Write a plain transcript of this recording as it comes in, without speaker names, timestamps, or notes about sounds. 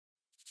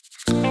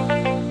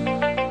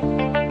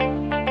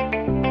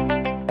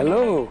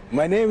Hello,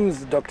 my name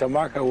is Dr.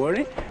 Mark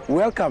Awori.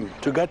 Welcome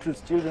to Gertrude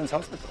Children's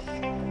Hospital.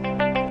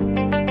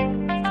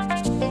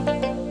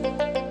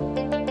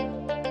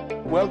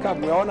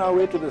 Welcome, we're on our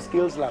way to the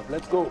skills lab.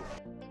 Let's go.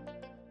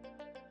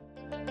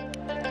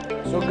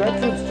 So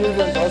Gertrude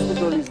Children's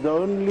Hospital is the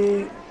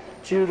only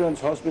children's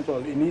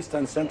hospital in East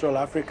and Central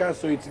Africa,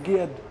 so it's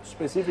geared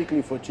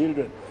specifically for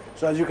children.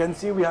 So as you can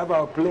see, we have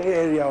our play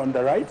area on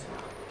the right.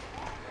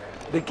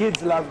 The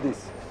kids love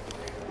this.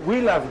 We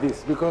love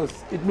this because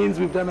it means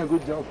we've done a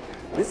good job.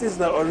 This is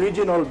the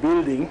original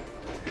building.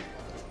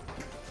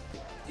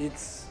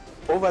 It's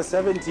over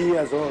 70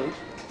 years old,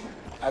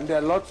 and there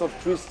are lots of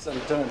twists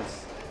and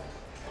turns.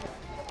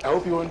 I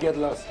hope you won't get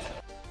lost.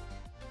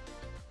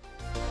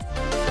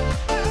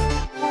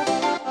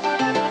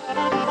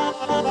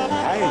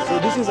 Hi, so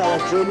this is our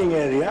training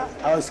area.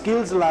 Our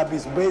skills lab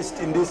is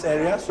based in this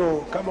area,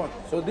 so come on.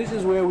 So this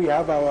is where we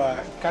have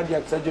our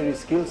cardiac surgery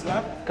skills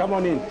lab. Come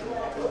on in.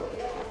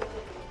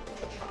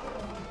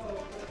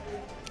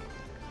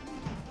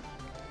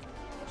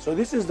 So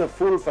this is the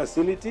full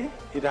facility.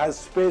 It has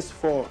space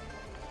for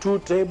 2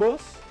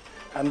 tables.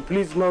 And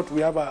please note we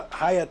have a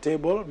higher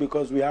table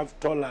because we have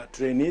taller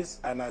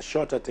trainees and a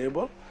shorter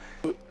table.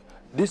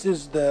 This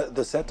is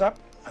the setup,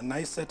 a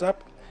nice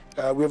setup.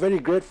 We're very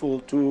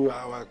grateful to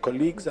our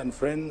colleagues and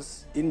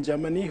friends in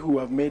Germany who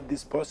have made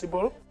this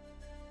possible.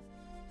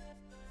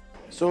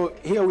 So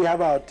here we have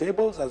our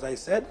tables, as I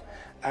said,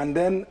 and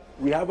then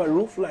we have a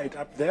roof light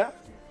up there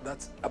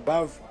that's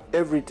above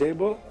every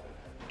table.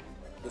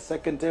 The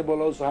second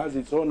table also has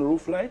its own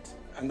roof light,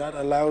 and that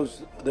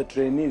allows the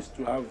trainees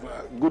to have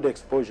good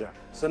exposure.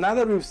 So now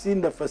that we've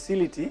seen the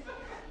facility,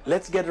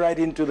 let's get right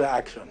into the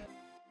action.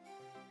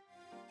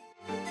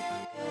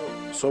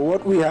 So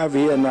what we have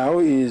here now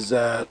is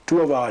 2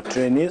 of our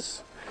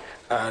trainees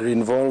are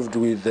involved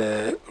with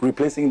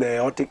replacing the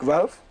aortic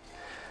valve,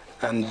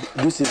 and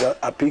this is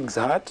a pig's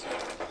heart,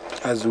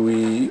 as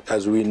we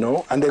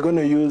know, and they're going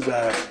to use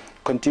a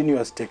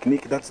continuous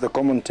technique. That's the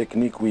common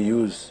technique we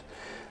use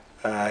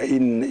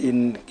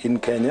in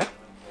Kenya,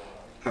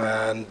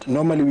 and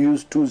normally we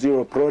use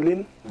 2-0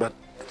 proline, but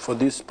for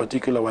this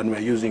particular one we're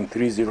using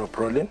 3-0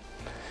 proline,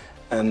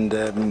 and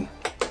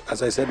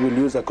as I said, we'll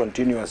use a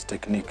continuous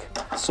technique.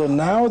 So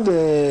now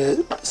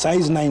the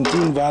size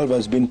 19 valve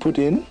has been put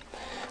in,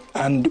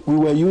 and we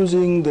were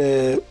using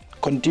the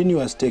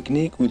continuous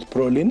technique with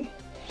proline,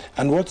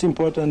 and what's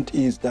important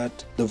is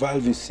that the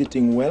valve is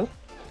sitting well.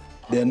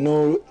 There are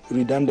no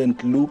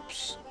redundant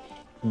loops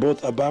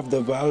both above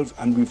the valve,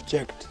 and we've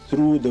checked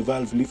through the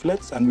valve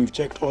leaflets, and we've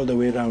checked all the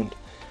way around.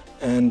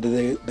 And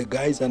the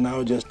guys are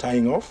now just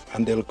tying off,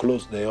 and they'll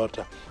close the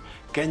aorta.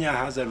 Kenya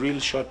has a real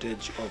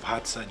shortage of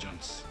heart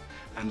surgeons,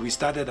 and we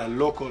started a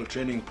local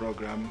training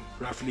program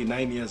roughly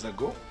 9 years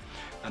ago,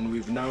 and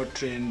we've now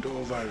trained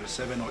over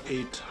 7 or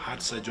 8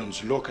 heart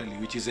surgeons locally,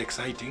 which is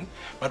exciting,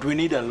 but we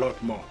need a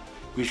lot more.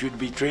 We should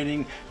be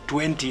training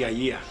 20 a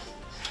year.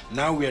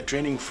 Now we are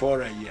training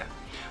 4 a year.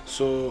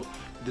 So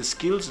the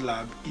skills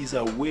lab is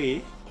a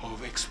way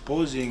of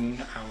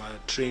exposing our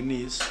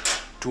trainees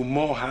to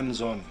more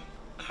hands-on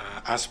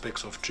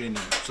aspects of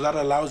training. So that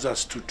allows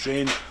us to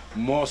train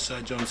more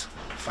surgeons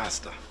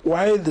faster.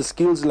 Why the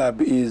skills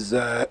lab is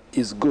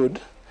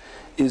good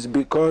is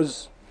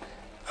because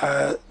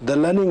the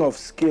learning of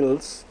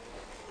skills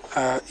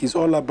is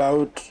all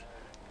about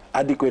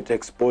adequate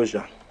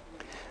exposure.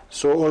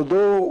 So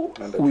although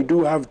we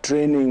do have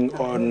training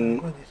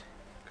on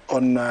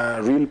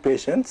real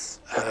patients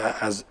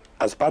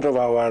as part of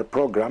our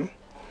program,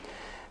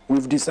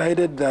 we've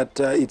decided that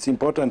it's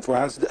important for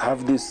us to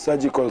have this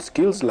surgical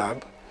skills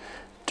lab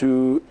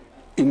to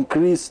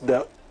increase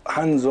the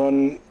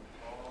hands-on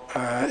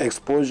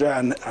exposure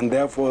and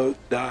therefore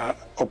the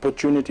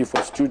opportunity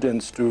for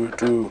students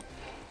to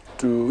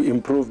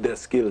improve their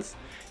skills.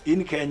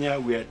 In Kenya,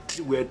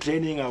 we're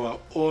training our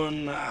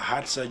own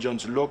heart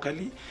surgeons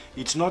locally.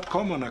 It's not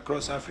common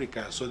across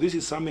Africa, so this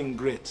is something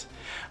great.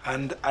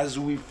 And as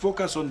we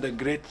focus on the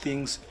great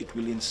things, it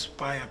will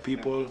inspire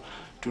people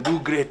to do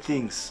great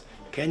things.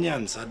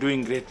 Kenyans are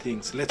doing great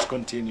things. Let's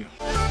continue.